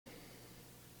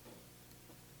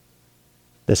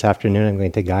This afternoon I'm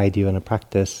going to guide you in a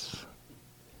practice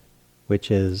which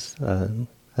is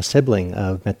a sibling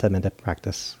of Metta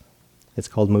practice. It's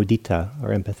called mudita, or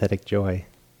empathetic joy.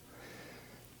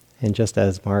 And just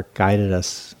as Mark guided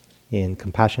us in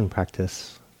compassion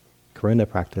practice, karuna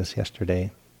practice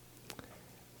yesterday,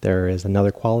 there is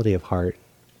another quality of heart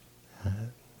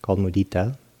called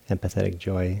mudita, empathetic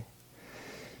joy.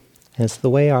 And it's the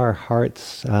way our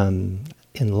hearts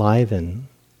enliven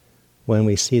when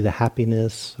we see the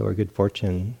happiness or good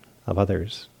fortune of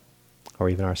others, or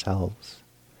even ourselves.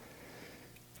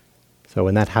 So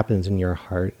when that happens in your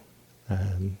heart,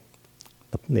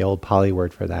 the old Pali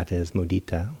word for that is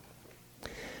mudita.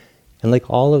 And like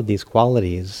all of these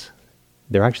qualities,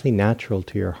 they're actually natural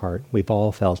to your heart. We've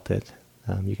all felt it.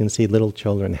 You can see little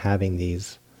children having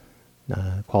these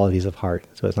qualities of heart.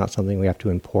 So it's not something we have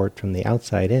to import from the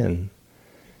outside in.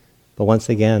 But once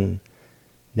again,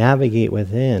 navigate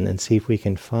within and see if we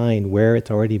can find where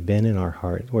it's already been in our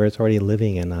heart, where it's already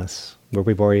living in us, where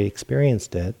we've already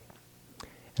experienced it.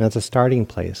 And that's a starting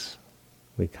place.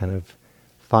 We kind of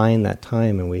find that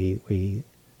time and we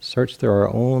search through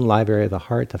our own library of the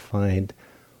heart to find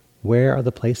where are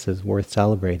the places worth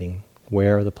celebrating,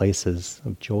 where are the places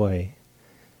of joy,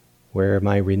 where am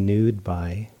I renewed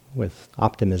by with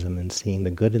optimism and seeing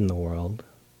the good in the world,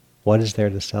 what is there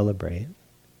to celebrate?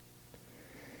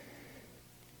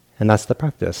 And that's the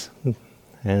practice. And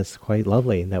it's quite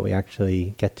lovely that we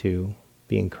actually get to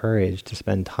be encouraged to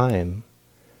spend time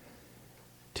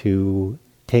to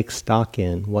take stock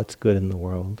in what's good in the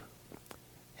world.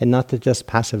 And not to just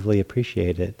passively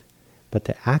appreciate it, but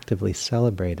to actively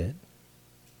celebrate it.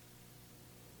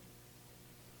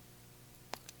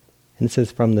 And this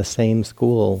is from the same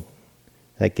school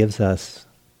that gives us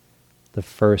the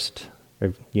first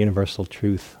universal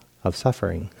truth of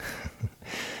suffering.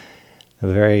 A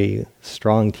very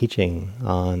strong teaching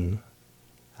on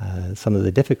some of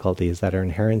the difficulties that are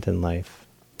inherent in life.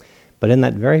 But in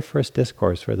that very first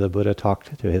discourse where the Buddha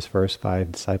talked to his first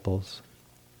 5 disciples,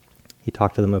 he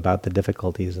talked to them about the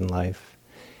difficulties in life,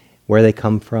 where they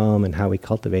come from and how we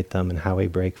cultivate them and how we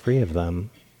break free of them.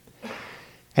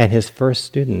 And his first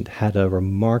student had a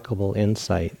remarkable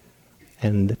insight,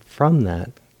 and from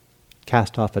that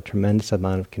cast off a tremendous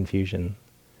amount of confusion.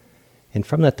 And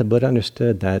from that the Buddha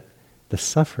understood that the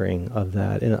suffering of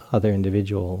that other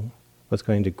individual was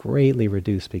going to greatly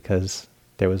reduce because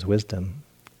there was wisdom,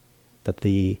 that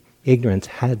the ignorance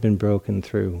had been broken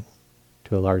through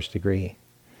to a large degree.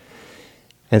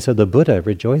 And so the Buddha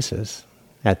rejoices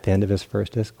at the end of his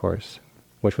first discourse,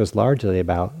 which was largely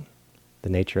about the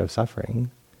nature of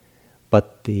suffering,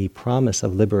 but the promise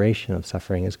of liberation of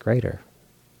suffering is greater,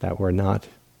 that we're not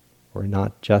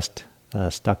just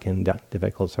stuck in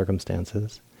difficult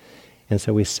circumstances. And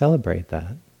so we celebrate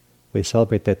that. We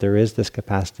celebrate that there is this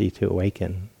capacity to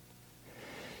awaken.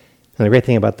 And the great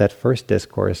thing about that first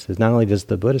discourse is not only does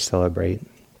the Buddha celebrate,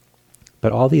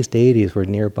 but all these deities were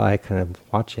nearby kind of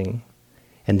watching,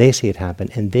 and they see it happen,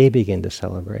 and they begin to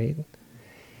celebrate.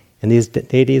 And these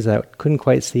deities that couldn't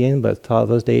quite see in, but saw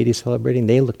those deities celebrating,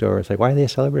 they looked over and said, why are they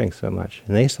celebrating so much?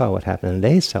 And they saw what happened, and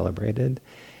they celebrated.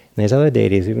 And these other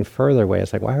deities, even further away,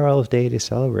 it's like, why are all those deities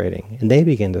celebrating? And they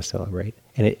begin to celebrate.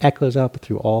 And it echoes up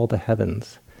through all the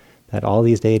heavens that all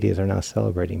these deities are now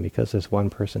celebrating because this one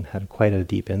person had quite a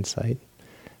deep insight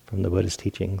from the Buddha's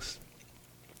teachings.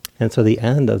 And so the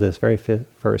end of this very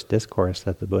first discourse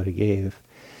that the Buddha gave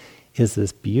is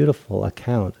this beautiful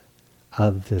account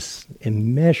of this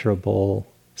immeasurable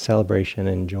celebration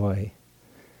and joy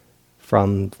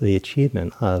from the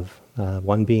achievement of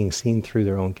one being seen through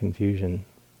their own confusion.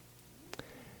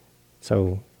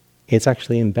 So it's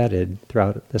actually embedded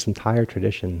throughout this entire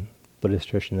tradition, Buddhist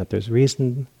tradition, that there's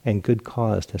reason and good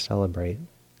cause to celebrate.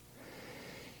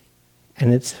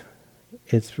 And it's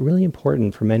really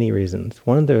important for many reasons.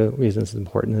 One of the reasons it's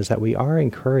important is that we are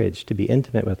encouraged to be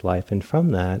intimate with life, and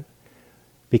from that,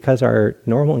 because our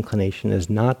normal inclination is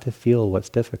not to feel what's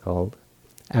difficult,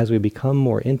 as we become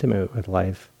more intimate with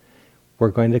life, we're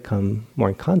going to come more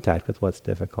in contact with what's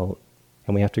difficult,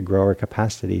 and we have to grow our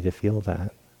capacity to feel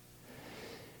that.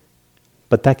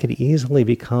 But that could easily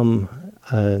become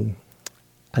an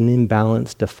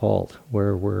imbalanced default,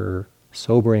 where we're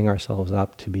sobering ourselves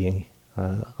up to being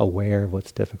aware of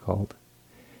what's difficult,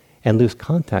 and lose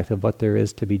contact of what there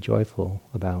is to be joyful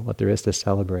about, what there is to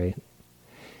celebrate.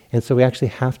 And so we actually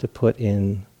have to put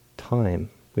in time.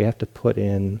 We have to put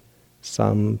in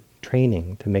some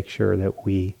training to make sure that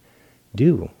we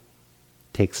do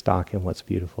take stock in what's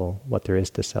beautiful, what there is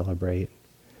to celebrate.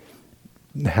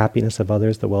 The happiness of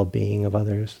others, the well-being of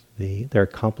others, their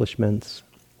accomplishments,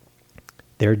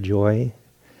 their joy,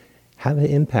 have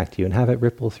it impact you and have it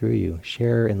ripple through you.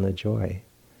 Share in the joy.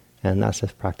 And that's the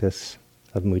practice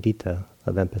of mudita,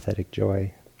 of empathetic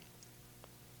joy.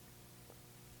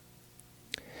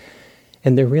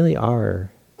 And there really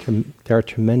are, there are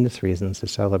tremendous reasons to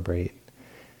celebrate.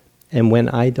 And when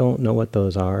I don't know what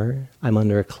those are, I'm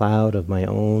under a cloud of my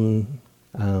own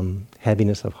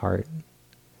heaviness of heart.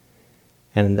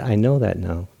 And I know that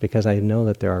now, because I know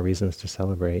that there are reasons to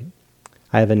celebrate.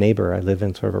 I have a neighbor, I live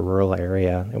in sort of a rural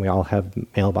area, and we all have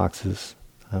mailboxes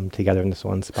together in this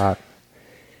one spot.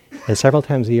 And several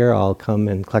times a year I'll come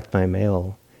and collect my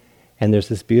mail, and there's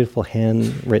this beautiful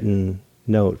handwritten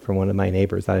note from one of my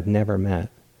neighbors that I've never met.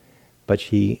 But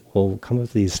she will come up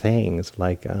with these sayings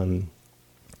like,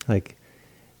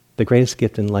 the greatest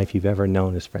gift in life you've ever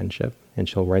known is friendship. And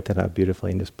she'll write that out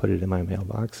beautifully and just put it in my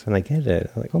mailbox. And I get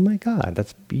it. I'm like, oh my God,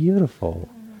 that's beautiful.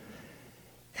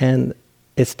 And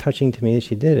it's touching to me that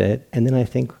she did it. And then I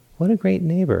think, what a great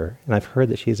neighbor. And I've heard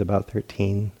that she's about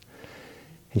 13.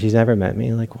 And she's never met me.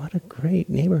 And like, what a great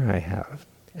neighbor I have.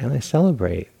 And I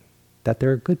celebrate that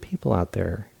there are good people out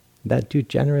there that do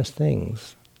generous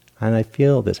things. And I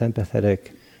feel this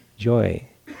empathetic joy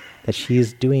that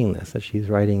she's doing this, that she's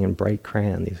writing in bright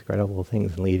crayon these incredible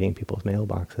things and leaving people's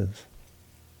mailboxes.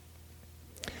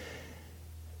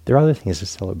 There are other things to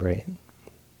celebrate.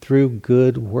 Through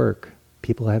good work,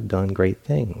 people have done great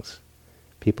things.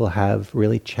 People have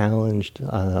really challenged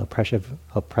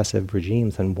oppressive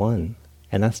regimes and won,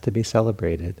 and that's to be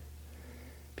celebrated.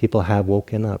 People have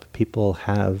woken up. People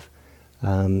have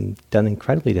done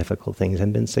incredibly difficult things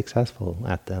and been successful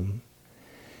at them.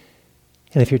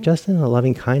 And if you're just in a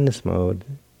loving kindness mode,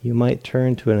 you might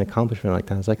turn to an accomplishment like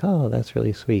that. It's like, oh, that's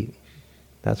really sweet.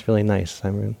 That's really nice.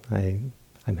 I'm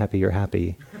happy you're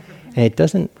happy. And it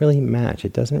doesn't really match.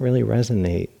 It doesn't really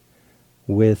resonate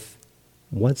with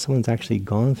what someone's actually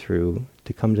gone through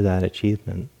to come to that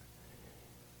achievement.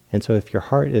 And so if your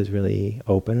heart is really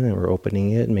open, and we're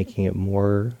opening it and making it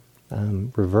more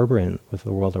reverberant with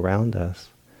the world around us,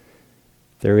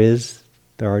 there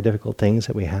are difficult things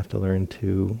that we have to learn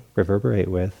to reverberate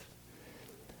with.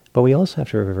 But we also have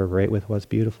to reverberate with what's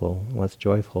beautiful, what's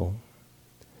joyful.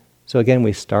 So again,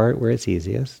 we start where it's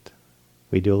easiest.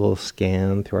 We do a little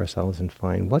scan through ourselves and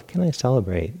find, what can I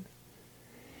celebrate?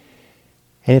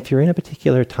 And if you're in a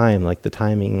particular time, like the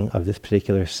timing of this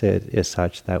particular sit is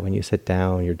such that when you sit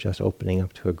down, you're just opening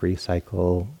up to a grief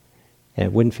cycle, and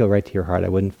it wouldn't feel right to your heart, I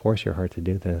wouldn't force your heart to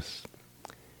do this.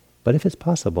 But if it's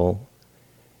possible,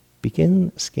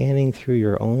 begin scanning through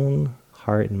your own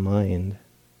heart and mind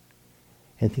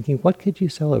and thinking, what could you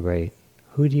celebrate?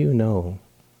 Who do you know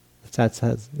that's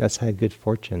had good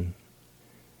fortune?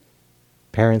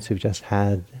 Parents who've just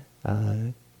had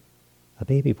a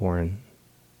baby born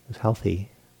who's healthy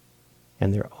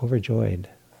and they're overjoyed.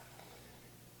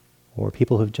 Or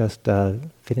people who've just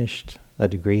finished a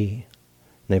degree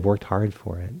and they've worked hard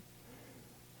for it.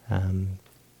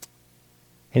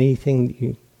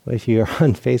 If you're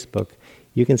on Facebook,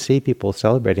 you can see people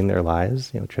celebrating their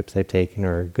lives, trips they've taken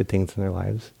or good things in their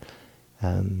lives.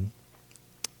 The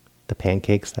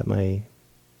pancakes that my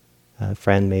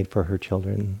friend made for her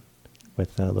children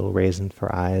with a little raisin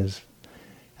for eyes.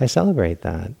 I celebrate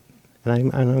that.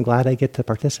 And I'm glad I get to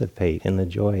participate in the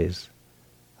joys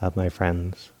of my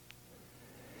friends.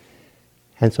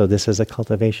 And so this is a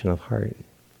cultivation of heart.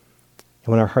 And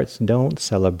when our hearts don't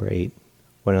celebrate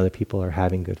when other people are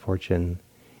having good fortune,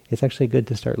 it's actually good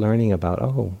to start learning about,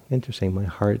 oh, interesting, my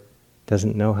heart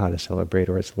doesn't know how to celebrate,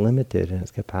 or it's limited in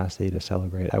its capacity to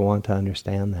celebrate. I want to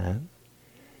understand that.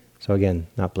 So again,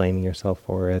 not blaming yourself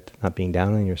for it, not being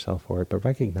down on yourself for it, but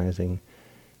recognizing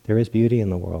there is beauty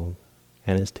in the world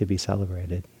and it's to be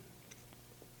celebrated.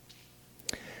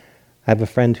 I have a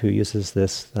friend who uses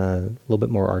this little bit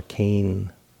more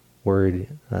arcane word,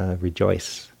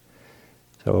 rejoice.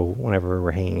 So whenever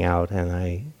we're hanging out and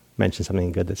I mention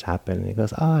something good that's happened, he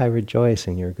goes, I rejoice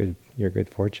in your good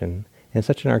fortune. And it's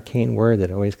such an arcane word that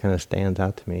always kind of stands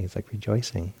out to me. It's like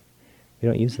rejoicing. We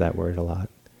don't use that word a lot.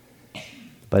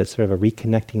 But it's sort of a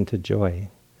reconnecting to joy.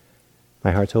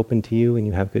 My heart's open to you and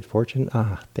you have good fortune.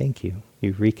 Thank you.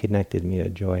 You've reconnected me to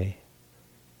joy.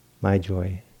 My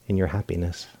joy in your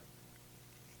happiness.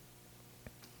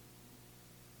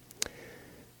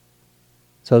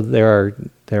 So there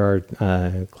are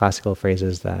classical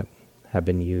phrases that have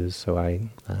been used. So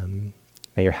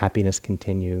may your happiness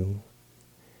continue.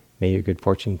 May your good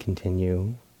fortune continue.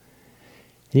 And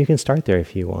you can start there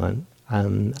if you want.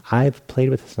 I've played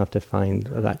with this enough to find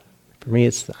that for me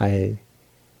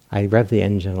I rev the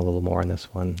engine a little more on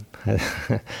this one.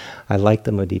 I like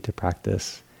the mudita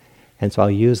practice. And so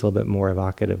I'll use a little bit more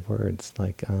evocative words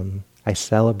like, I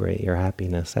celebrate your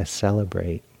happiness. I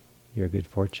celebrate your good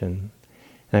fortune.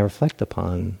 And I reflect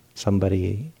upon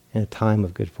somebody in a time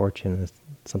of good fortune,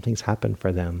 something's happened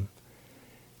for them,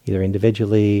 either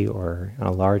individually or on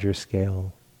a larger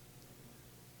scale.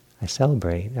 I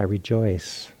celebrate, I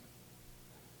rejoice.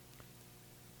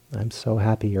 I'm so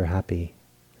happy you're happy.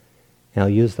 And I'll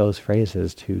use those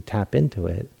phrases to tap into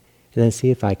it, and then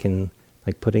see if I can,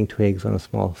 like putting twigs on a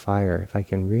small fire, if I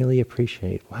can really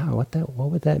appreciate, wow, what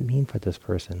would that mean for this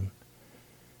person?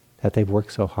 That they've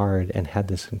worked so hard and had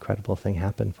this incredible thing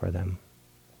happen for them.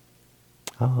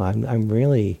 Oh, I'm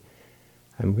really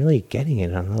getting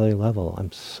it on another level.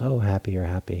 I'm so happy you're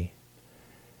happy.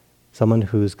 Someone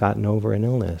who's gotten over an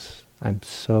illness, I'm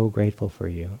so grateful for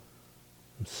you.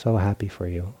 I'm so happy for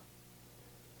you.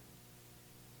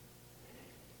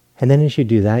 And then as you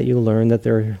do that, you'll learn that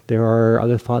there are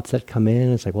other thoughts that come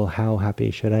in. It's like, well, how happy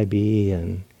should I be?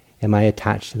 And am I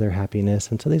attached to their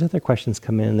happiness? And so these other questions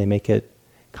come in. They make it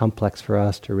complex for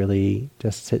us to really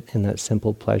just sit in that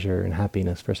simple pleasure and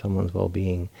happiness for someone's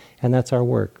well-being. And that's our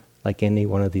work. Like any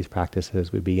one of these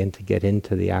practices, we begin to get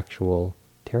into the actual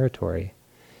territory.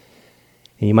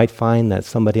 And you might find that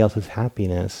somebody else's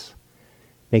happiness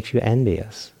makes you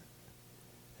envious.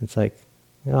 It's like,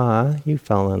 you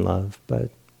fell in love,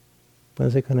 but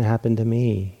when's it going to happen to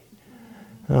me?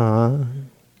 Or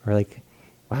like,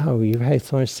 wow, you've had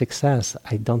so much success.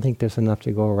 I don't think there's enough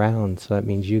to go around, so that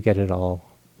means you get it all.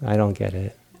 I don't get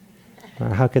it.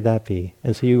 How could that be?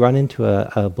 And so you run into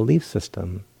a belief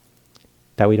system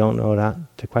that we don't know how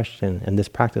to question, and this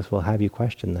practice will have you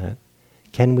question that.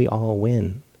 Can we all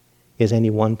win? Is any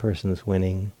one person's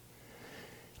winning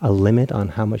a limit on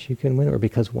how much you can win? Or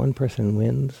because one person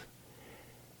wins,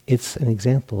 it's an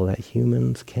example that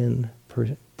humans can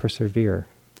persevere.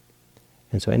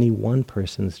 And so any one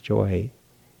person's joy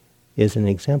is an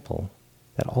example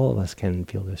that all of us can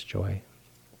feel this joy.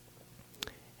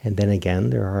 And then again,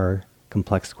 there are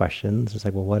complex questions. It's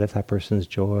like, well, what if that person's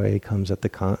joy comes at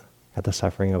the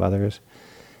suffering of others?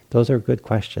 Those are good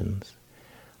questions.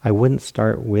 I wouldn't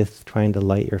start with trying to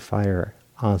light your fire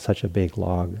on such a big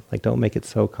log. Like, don't make it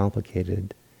so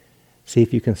complicated. See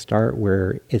if you can start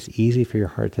where it's easy for your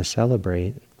heart to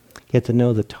celebrate. Get to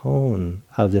know the tone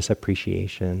of this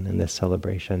appreciation and this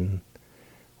celebration,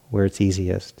 where it's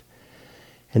easiest.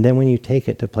 And then when you take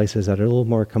it to places that are a little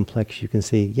more complex, you can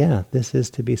see, yeah, this is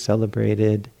to be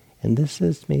celebrated, and this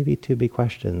is maybe to be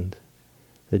questioned.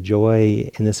 The joy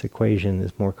in this equation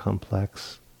is more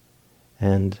complex,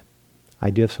 and I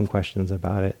do have some questions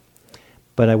about it.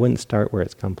 But I wouldn't start where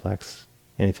it's complex.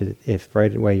 And if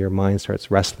right away your mind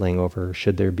starts wrestling over,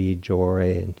 should there be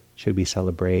joy, and should we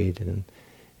celebrate, and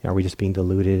are we just being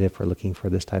deluded if we're looking for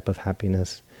this type of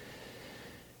happiness?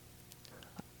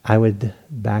 I would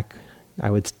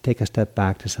take a step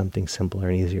back to something simpler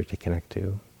and easier to connect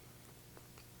to.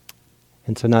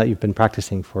 And so now that you've been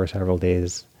practicing for several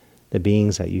days, the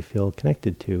beings that you feel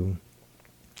connected to,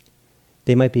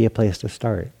 they might be a place to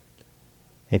start.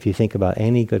 If you think about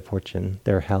any good fortune,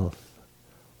 their health,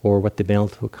 or what they've been able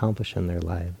to accomplish in their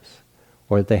lives,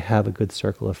 or that they have a good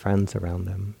circle of friends around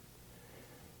them,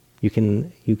 you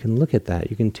can look at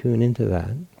that, you can tune into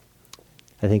that.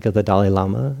 I think of the Dalai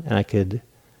Lama, and I could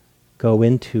go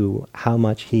into how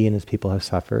much he and his people have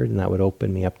suffered, and that would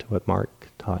open me up to what Mark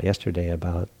taught yesterday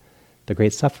about the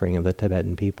great suffering of the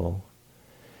Tibetan people.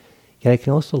 Yet I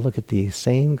can also look at the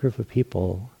same group of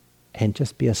people and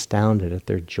just be astounded at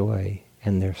their joy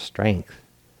and their strength.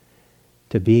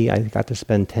 I got to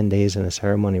spend 10 days in a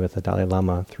ceremony with the Dalai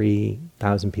Lama,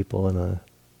 3,000 people in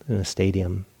a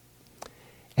stadium.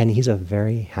 And he's a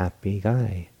very happy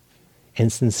guy,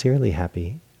 and sincerely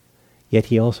happy. Yet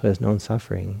he also has known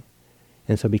suffering.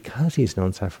 And so because he's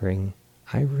known suffering,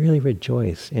 I really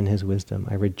rejoice in his wisdom.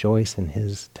 I rejoice in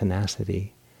his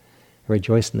tenacity. I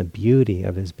rejoice in the beauty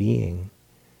of his being,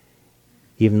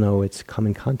 even though it's come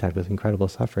in contact with incredible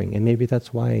suffering. And maybe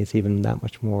that's why it's even that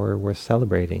much more worth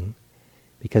celebrating,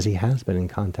 because he has been in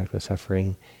contact with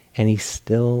suffering, and he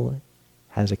still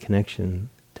has a connection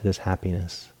to this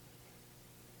happiness.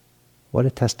 What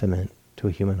a testament to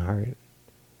a human heart.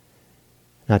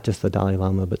 Not just the Dalai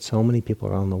Lama, but so many people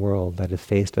around the world that have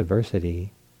faced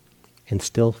adversity and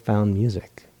still found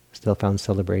music, still found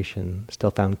celebration,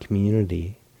 still found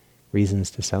community,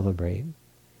 reasons to celebrate.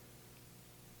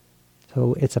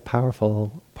 So it's a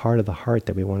powerful part of the heart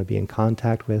that we want to be in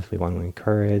contact with, we want to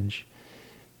encourage.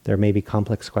 There may be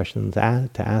complex questions to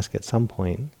ask at some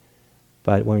point,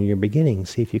 but when you're beginning,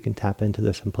 see if you can tap into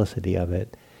the simplicity of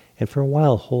it. And for a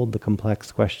while, hold the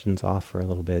complex questions off for a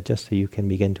little bit, just so you can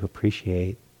begin to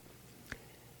appreciate.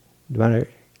 No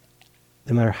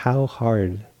matter how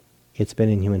hard it's been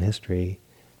in human history,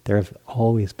 there have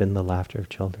always been the laughter of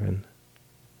children.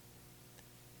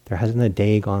 There hasn't a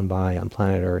day gone by on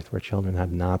planet Earth where children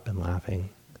have not been laughing.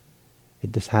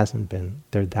 It just hasn't been.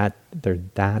 They're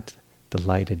that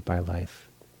delighted by life.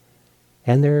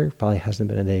 And there probably hasn't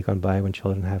been a day gone by when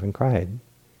children haven't cried.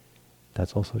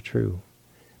 That's also true.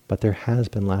 But there has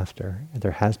been laughter,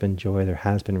 there has been joy, there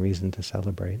has been reason to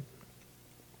celebrate.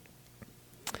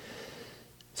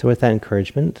 So with that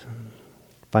encouragement,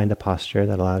 find a posture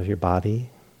that allows your body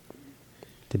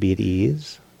to be at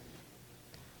ease.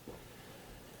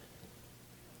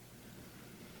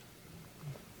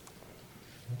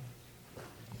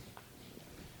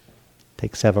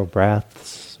 Take several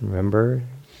breaths. Remember,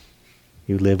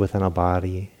 you live within a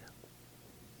body.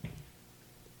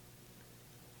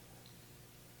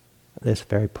 This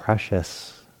very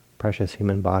precious, precious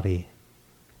human body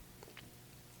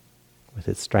with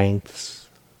its strengths,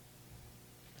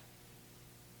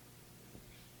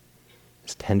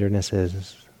 its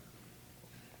tendernesses,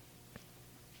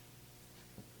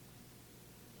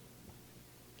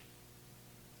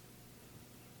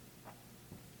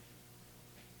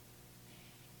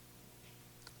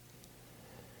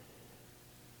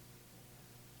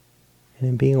 and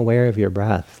in being aware of your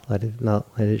breath, let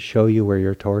it show you where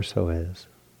your torso is.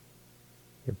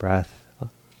 Your breath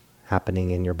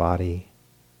happening in your body,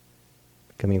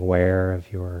 becoming aware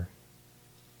of your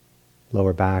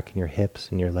lower back and your hips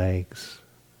and your legs.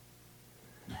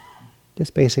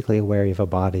 Just basically aware you have a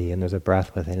body and there's a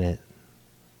breath within it.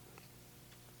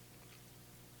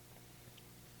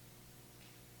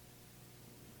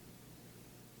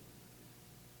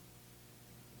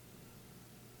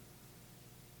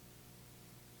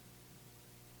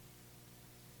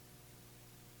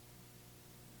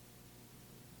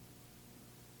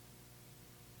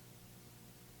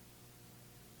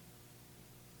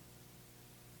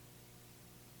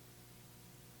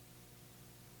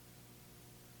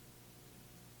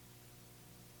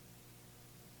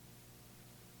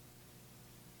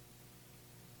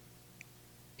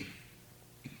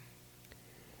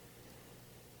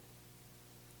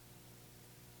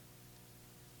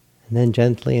 And then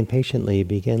gently and patiently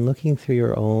begin looking through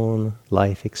your own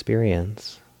life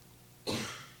experience,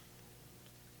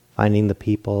 finding the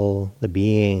people, the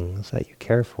beings that you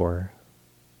care for.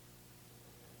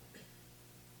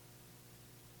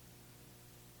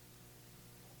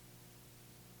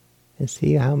 And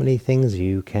see how many things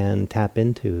you can tap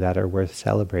into that are worth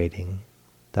celebrating,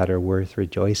 that are worth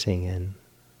rejoicing in.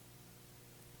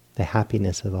 The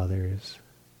happiness of others,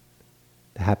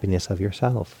 the happiness of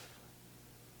yourself.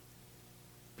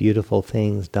 Beautiful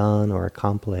things done or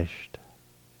accomplished.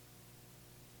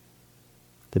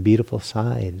 The beautiful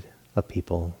side of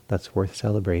people that's worth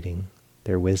celebrating.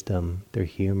 Their wisdom, their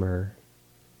humor,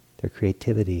 their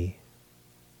creativity.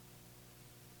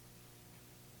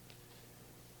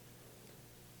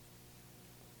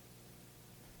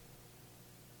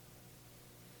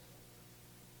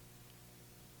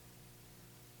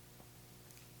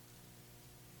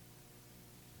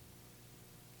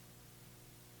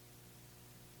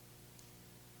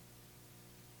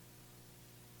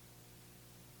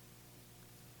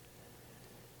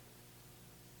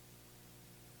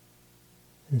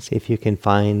 And see if you can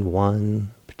find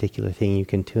one particular thing you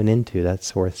can tune into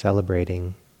that's worth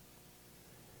celebrating.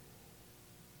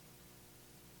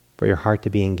 For your heart to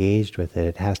be engaged with it,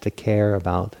 it has to care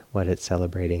about what it's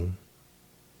celebrating.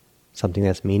 Something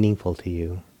that's meaningful to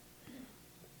you.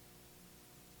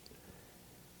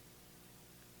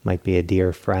 Might be a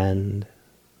dear friend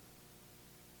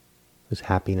whose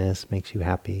happiness makes you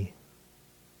happy.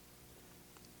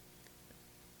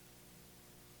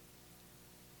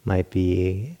 Might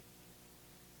be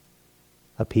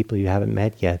a people you haven't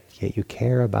met yet you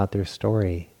care about their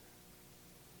story.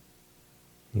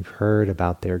 You've heard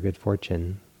about their good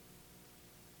fortune.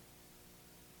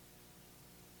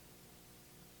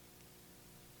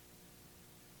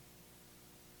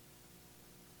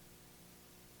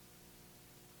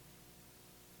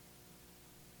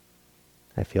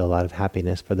 I feel a lot of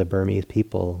happiness for the Burmese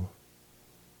people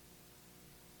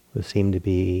who seem to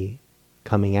be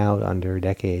coming out under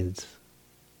decades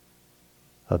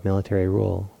of military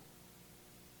rule.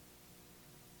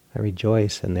 I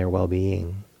rejoice in their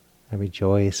well-being. I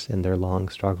rejoice in their long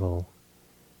struggle.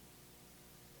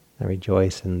 I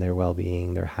rejoice in their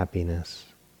well-being, their happiness.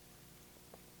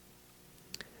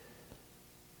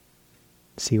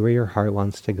 See where your heart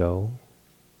wants to go,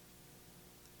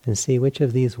 and see which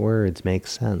of these words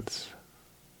makes sense.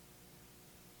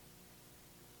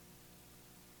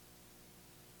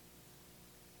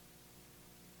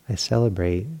 I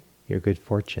celebrate your good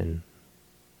fortune.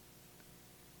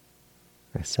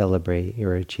 I celebrate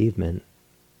your achievement.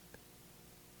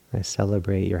 I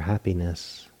celebrate your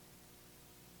happiness.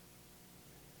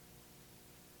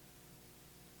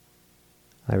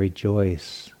 I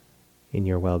rejoice in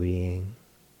your well-being.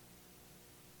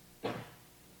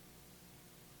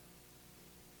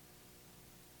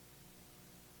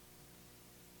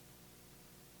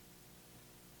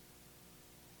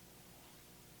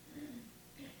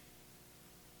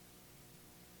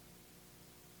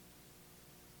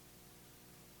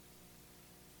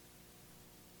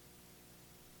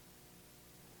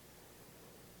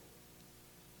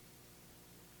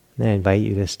 And I invite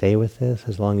you to stay with this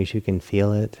as long as you can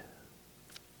feel it.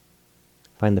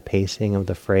 Find the pacing of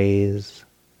the phrase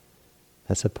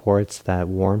that supports that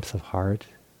warmth of heart,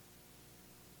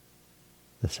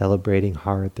 the celebrating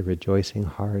heart, the rejoicing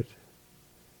heart,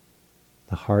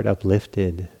 the heart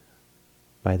uplifted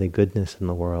by the goodness in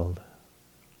the world.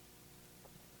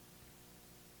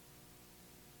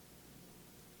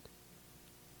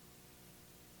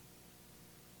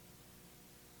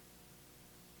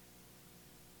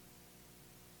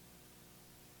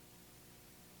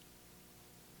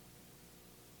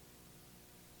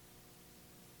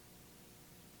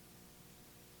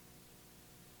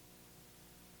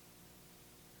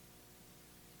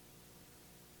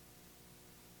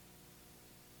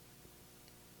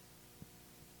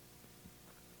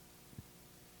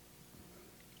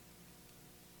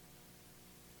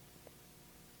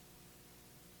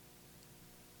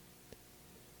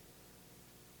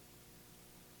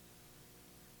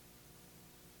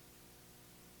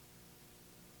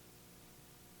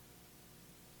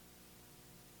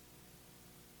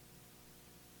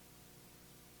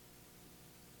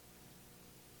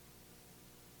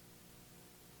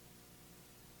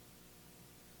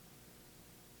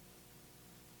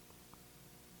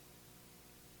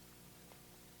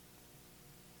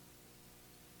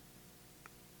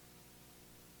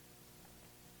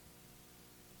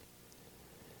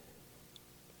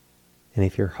 And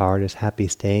if your heart is happy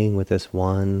staying with this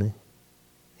one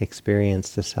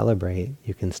experience to celebrate,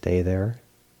 you can stay there.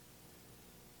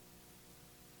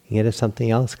 And yet if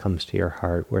something else comes to your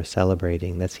heart worth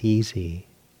celebrating, that's easy,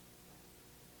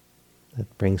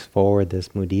 that brings forward this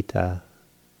mudita,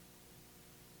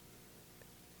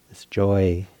 this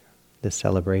joy, this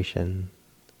celebration,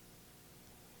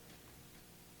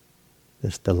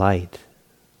 this delight,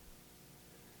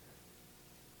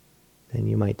 then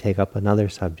you might take up another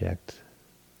subject.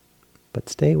 But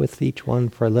stay with each one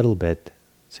for a little bit,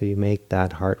 so you make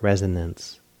that heart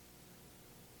resonance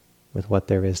with what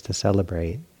there is to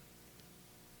celebrate,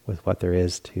 with what there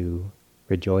is to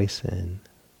rejoice in.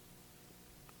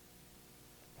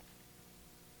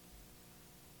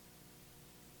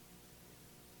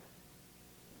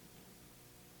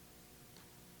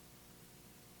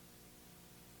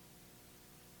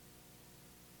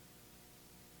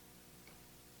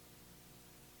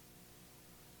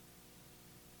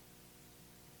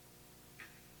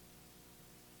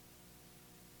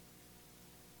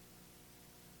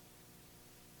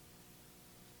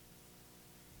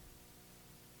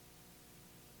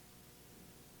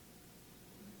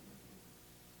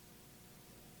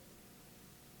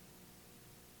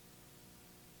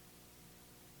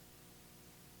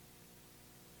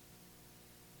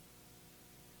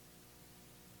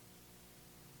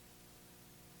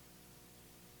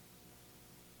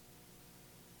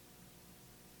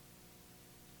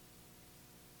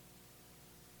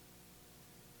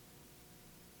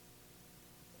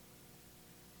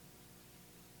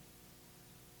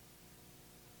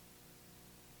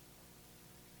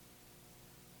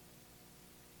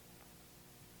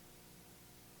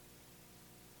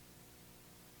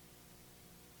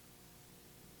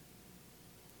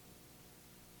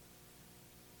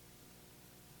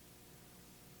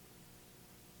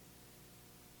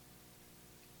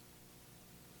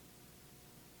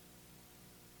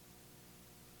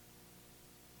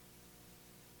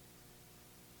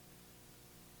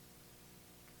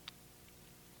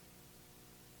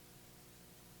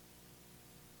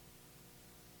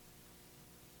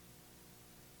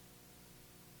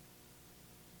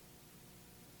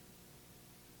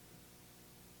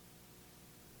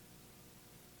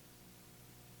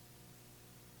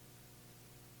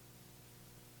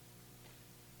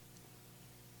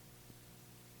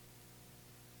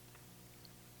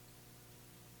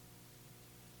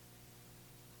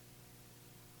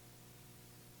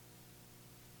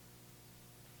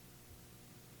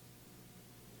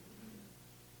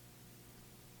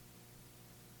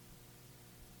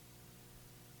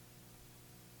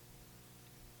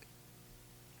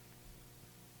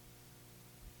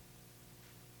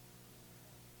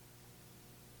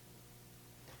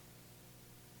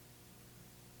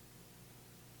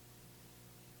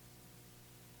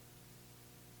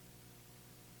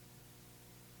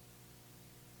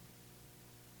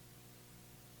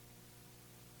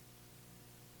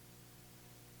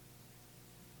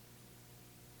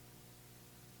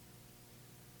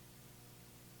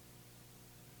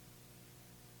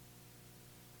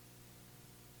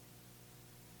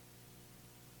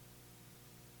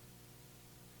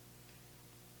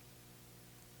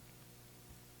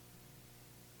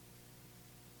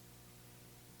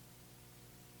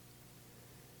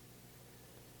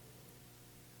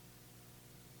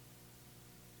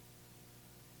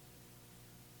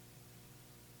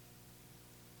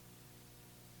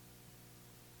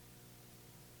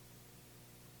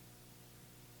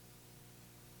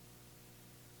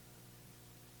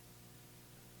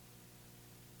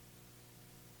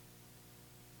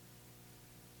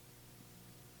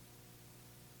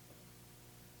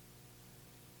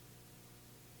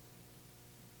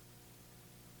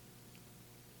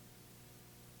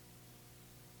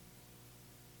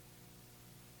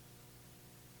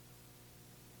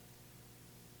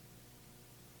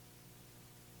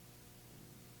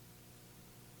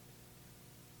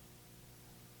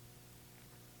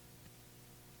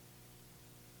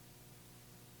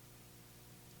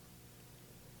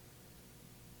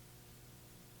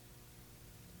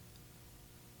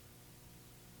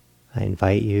 I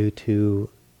invite you to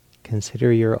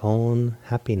consider your own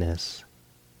happiness,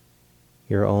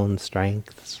 your own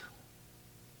strengths,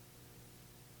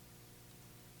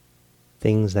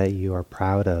 things that you are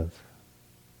proud of,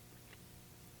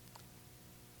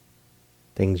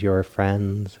 things your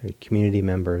friends or community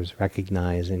members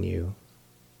recognize in you.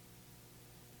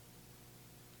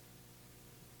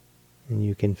 And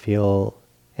you can feel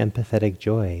empathetic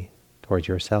joy towards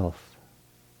yourself.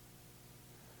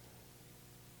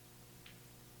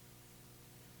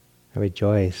 I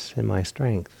rejoice in my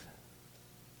strength.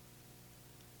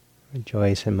 I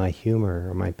rejoice in my humor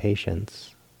or my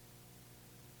patience.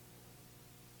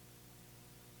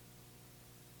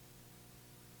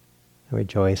 I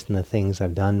rejoice in the things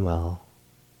I've done well.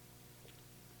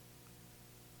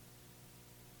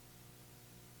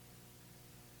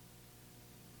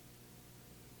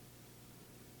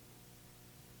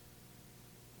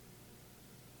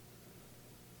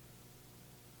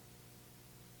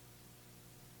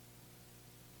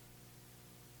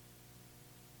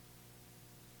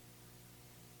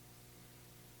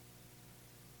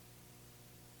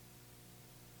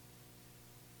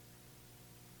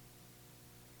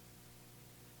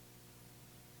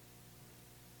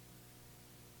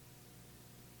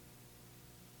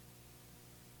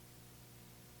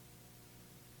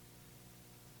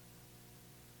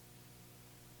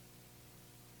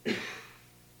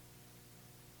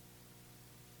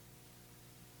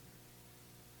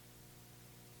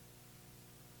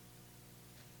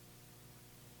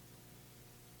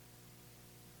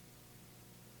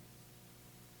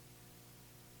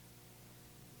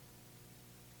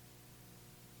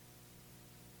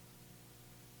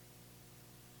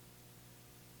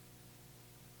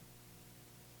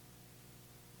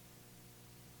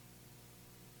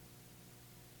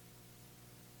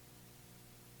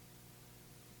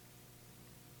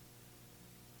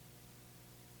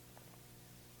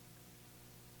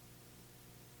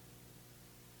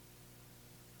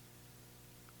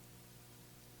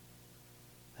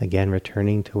 Again,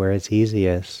 returning to where it's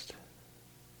easiest,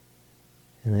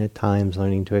 and at times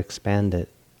learning to expand it.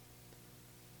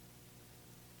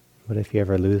 But if you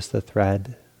ever lose the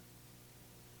thread,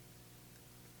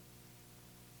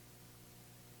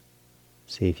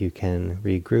 see if you can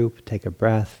regroup, take a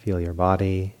breath, feel your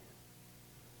body,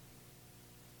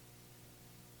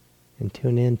 and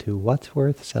tune into what's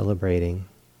worth celebrating.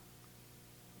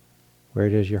 Where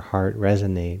does your heart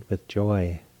resonate with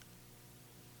joy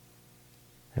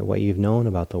at what you've known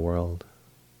about the world?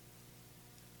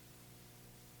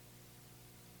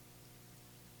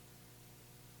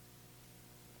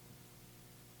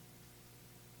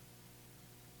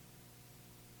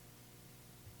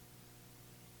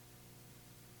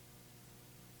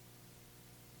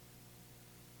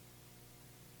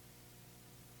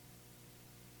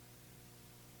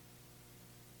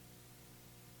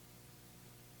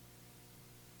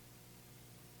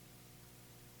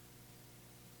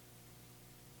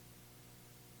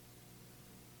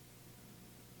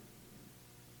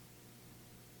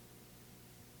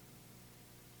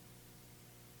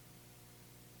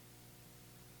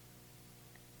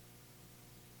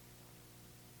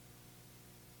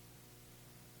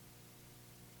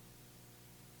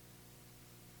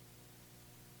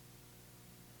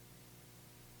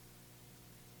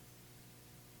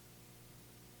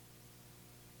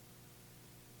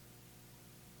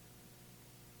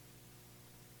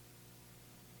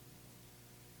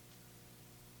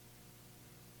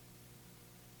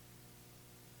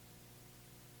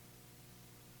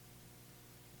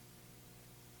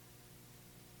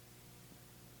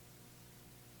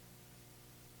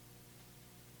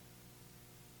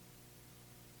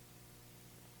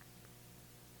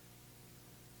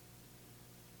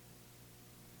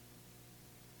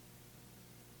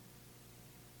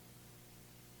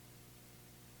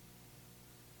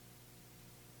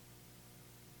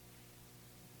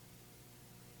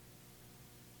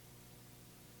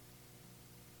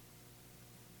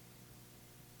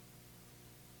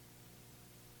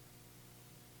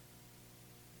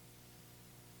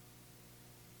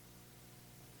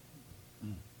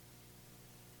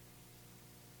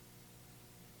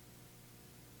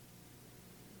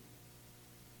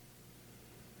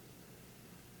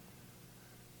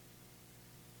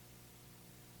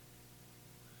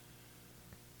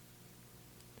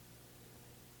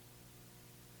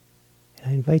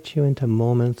 I invite you into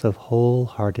moments of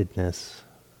wholeheartedness.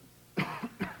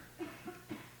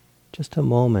 Just a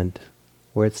moment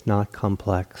where it's not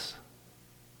complex.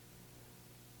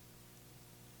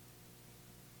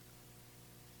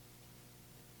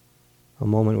 A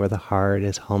moment where the heart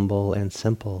is humble and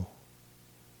simple.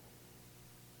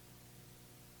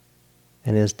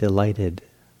 and is delighted.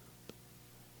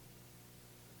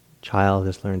 Child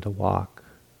has learned to walk.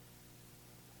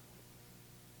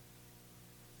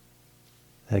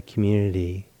 That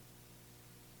community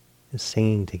is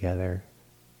singing together.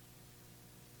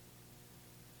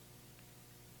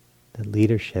 That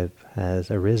leadership has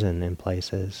arisen in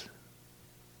places.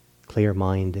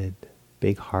 Clear-minded,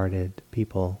 big-hearted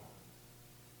people.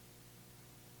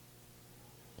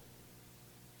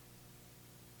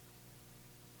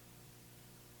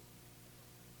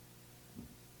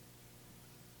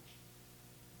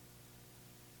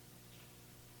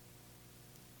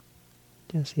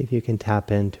 Just see if you can tap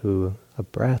into a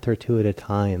breath or two at a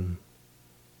time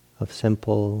of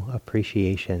simple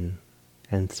appreciation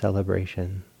and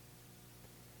celebration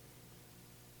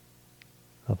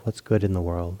of what's good in the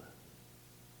world.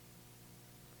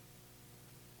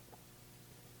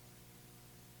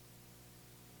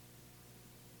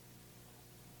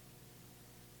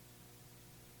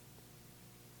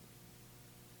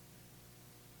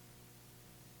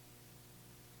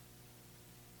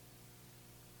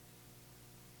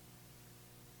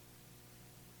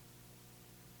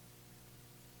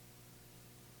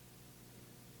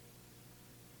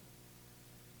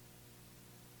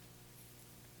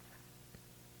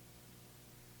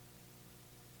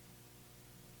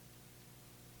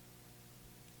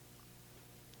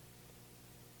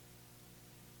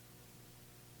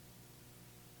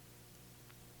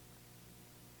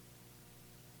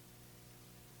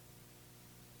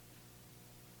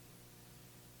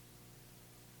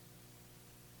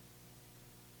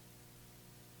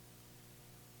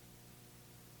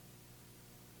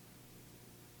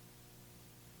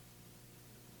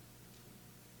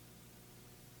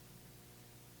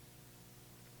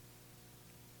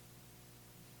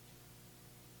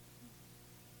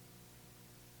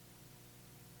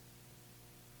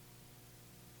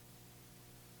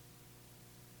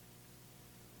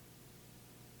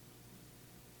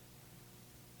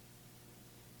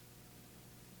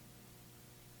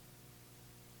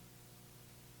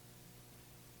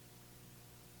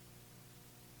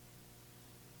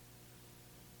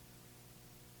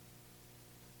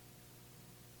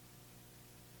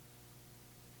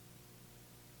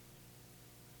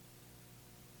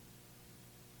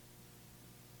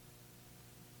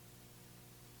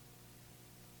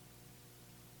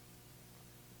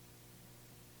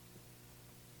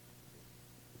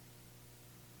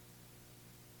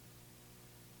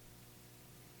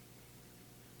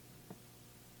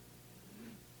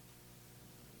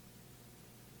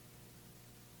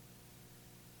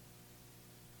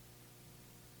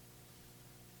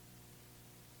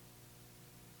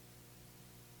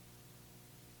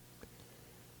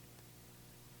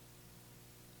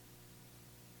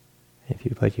 If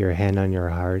you put your hand on your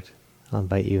heart, I'll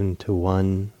invite you into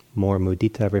one more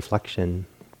mudita reflection.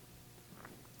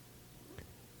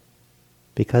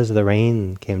 Because the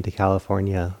rain came to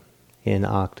California in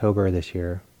October this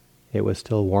year, it was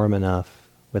still warm enough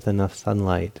with enough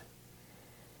sunlight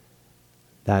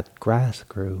that grass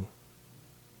grew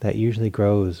that usually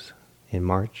grows in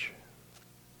March.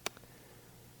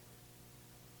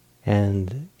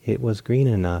 And it was green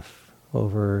enough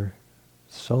over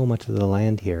so much of the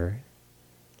land here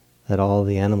that all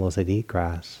the animals that eat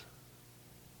grass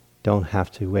don't have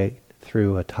to wait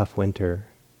through a tough winter.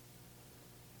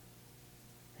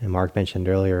 And Mark mentioned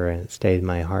earlier, and it stayed in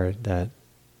my heart, that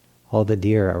all the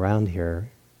deer around here,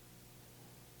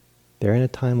 they're in a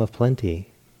time of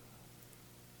plenty.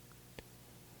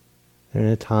 They're in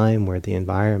a time where the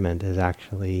environment is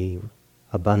actually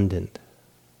abundant.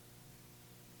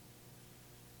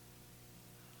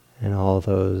 And all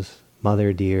those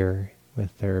mother deer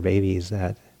with their babies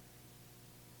that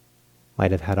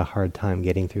might have had a hard time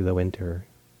getting through the winter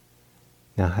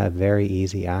now have very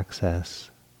easy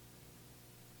access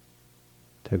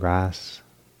to grass.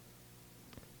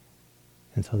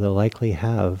 And so they'll likely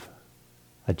have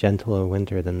a gentler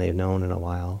winter than they've known in a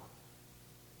while.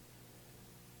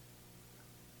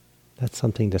 That's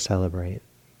something to celebrate.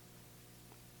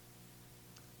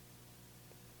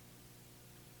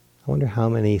 I wonder how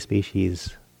many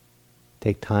species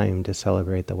take time to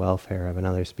celebrate the welfare of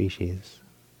another species.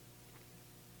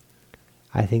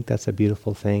 I think that's a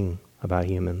beautiful thing about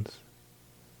humans.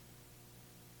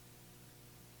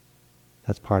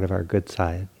 That's part of our good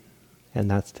side,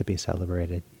 and that's to be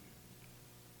celebrated.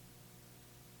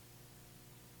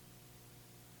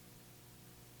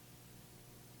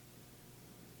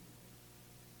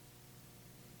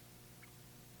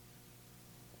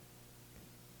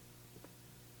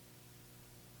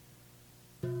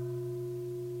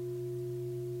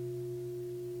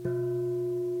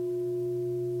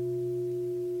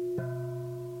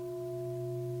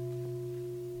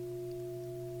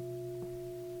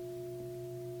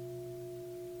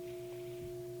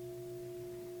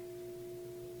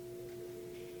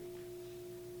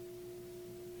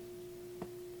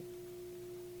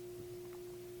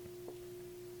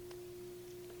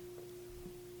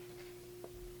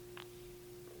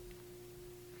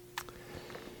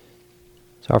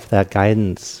 So offer that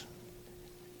guidance.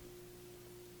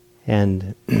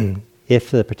 And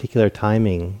if the particular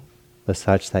timing was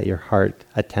such that your heart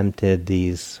attempted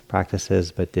these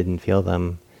practices but didn't feel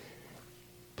them,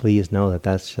 please know that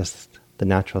that's just the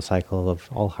natural cycle of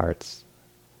all hearts.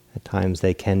 At times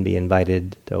they can be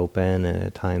invited to open, and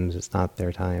at times it's not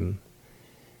their time.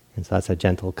 And so that's a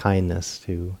gentle kindness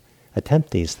to attempt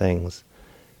these things,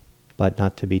 but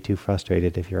not to be too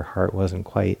frustrated if your heart wasn't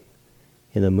quite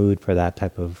in the mood for that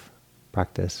type of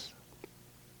practice.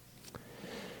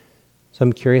 So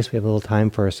I'm curious, we have a little time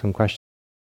for some questions.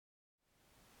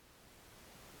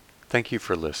 Thank you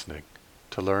for listening.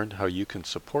 To learn how you can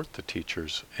support the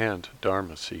teachers and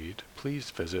Dharma Seed,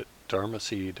 please visit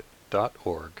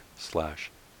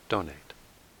dharmaseed.org/donate.